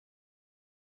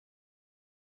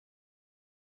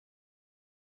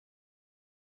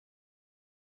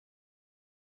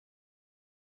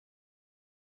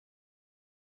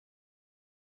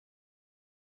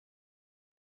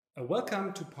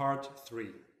Welcome to part 3.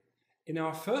 In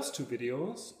our first two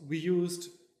videos, we used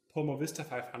PulmoVista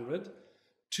 500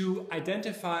 to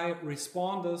identify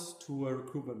responders to a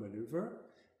recruitment maneuver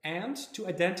and to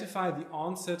identify the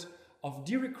onset of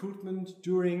derecruitment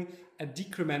during a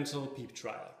decremental PEEP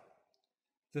trial.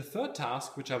 The third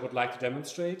task, which I would like to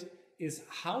demonstrate, is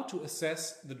how to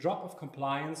assess the drop of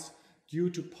compliance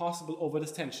due to possible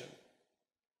overdistension.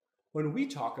 When we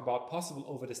talk about possible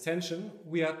overdistension,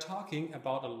 we are talking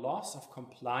about a loss of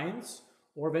compliance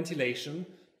or ventilation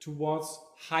towards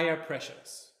higher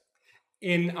pressures.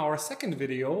 In our second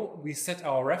video, we set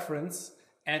our reference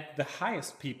at the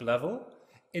highest PEEP level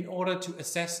in order to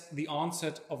assess the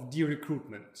onset of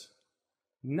derecruitment.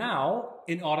 Now,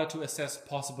 in order to assess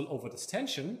possible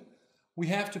overdistension, we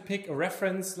have to pick a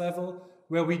reference level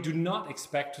where we do not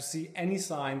expect to see any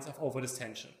signs of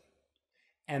overdistension.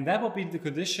 And that will be the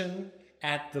condition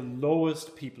at the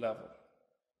lowest PEEP level.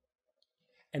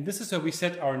 And this is where we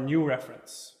set our new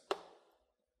reference.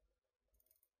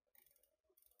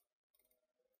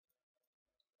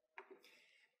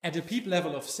 At a PEEP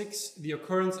level of 6, the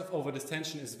occurrence of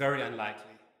overdistension is very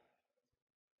unlikely.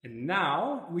 And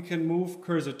now we can move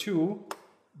cursor 2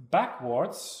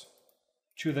 backwards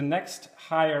to the next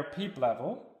higher PEEP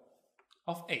level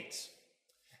of 8.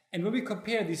 And when we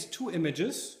compare these two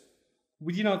images,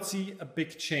 we do not see a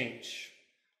big change.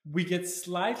 We get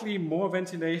slightly more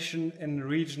ventilation in the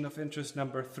region of interest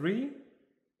number 3,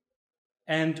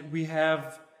 and we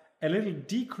have a little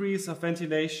decrease of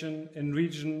ventilation in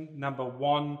region number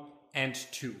 1 and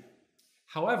 2.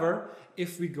 However,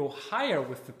 if we go higher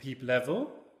with the PEEP level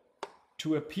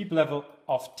to a PEEP level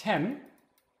of 10,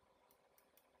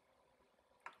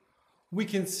 we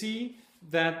can see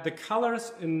that the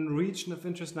colors in region of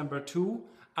interest number 2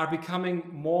 are becoming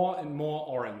more and more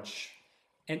orange.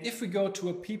 And if we go to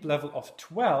a PEEP level of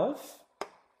 12,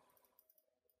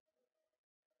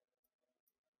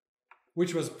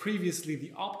 which was previously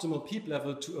the optimal PEEP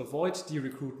level to avoid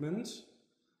derecruitment,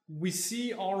 we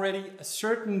see already a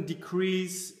certain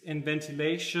decrease in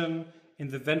ventilation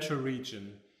in the ventral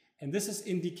region. And this is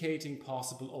indicating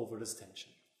possible overdistension.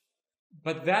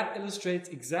 But that illustrates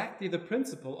exactly the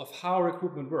principle of how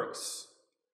recruitment works.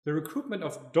 The recruitment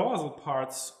of dorsal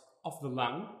parts of the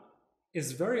lung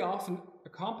is very often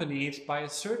accompanied by a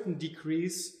certain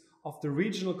decrease of the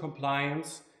regional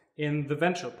compliance in the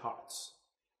ventral parts.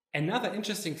 Another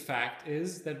interesting fact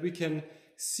is that we can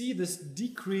see this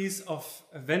decrease of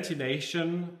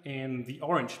ventilation in the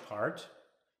orange part,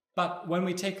 but when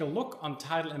we take a look on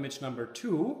title image number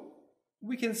 2,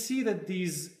 we can see that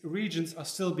these regions are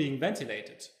still being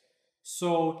ventilated.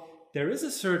 So there is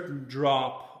a certain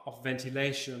drop of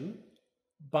ventilation,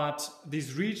 but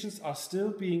these regions are still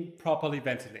being properly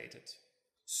ventilated.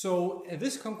 So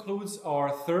this concludes our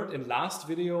third and last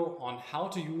video on how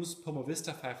to use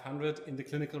PulmoVista 500 in the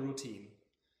clinical routine.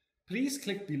 Please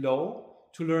click below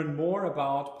to learn more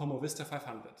about PulmoVista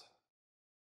 500.